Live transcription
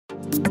Here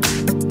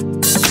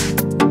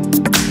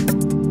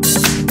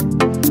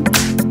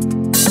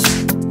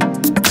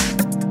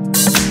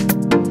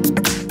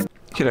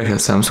I have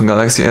Samsung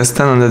Galaxy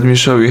S10 and let me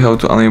show you how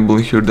to enable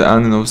here the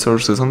unknown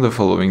sources on the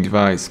following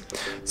device.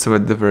 So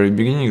at the very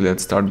beginning,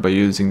 let's start by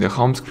using the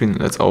home screen.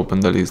 Let's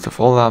open the list of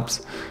all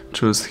apps,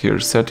 choose here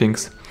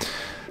settings,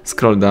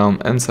 scroll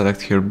down and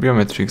select here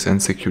biometrics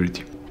and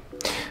security.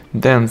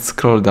 Then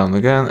scroll down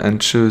again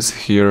and choose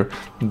here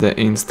the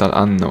install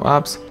unknown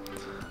apps,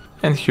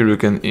 and here you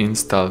can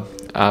install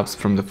apps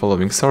from the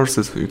following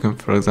sources. You can,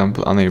 for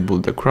example, enable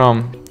the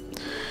Chrome,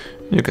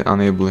 you can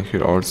enable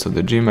here also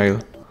the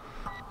Gmail,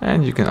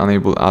 and you can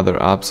enable other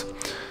apps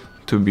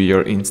to be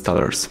your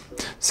installers.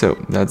 So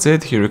that's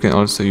it. Here you can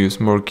also use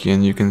more key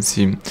and you can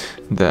see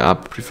the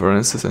app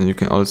preferences, and you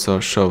can also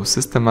show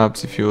system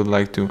apps if you would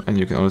like to, and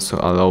you can also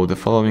allow the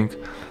following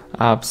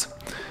apps.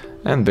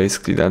 And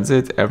basically that's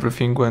it.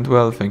 Everything went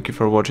well. Thank you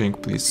for watching.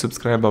 Please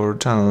subscribe our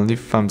channel and leave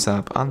thumbs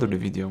up under the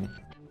video.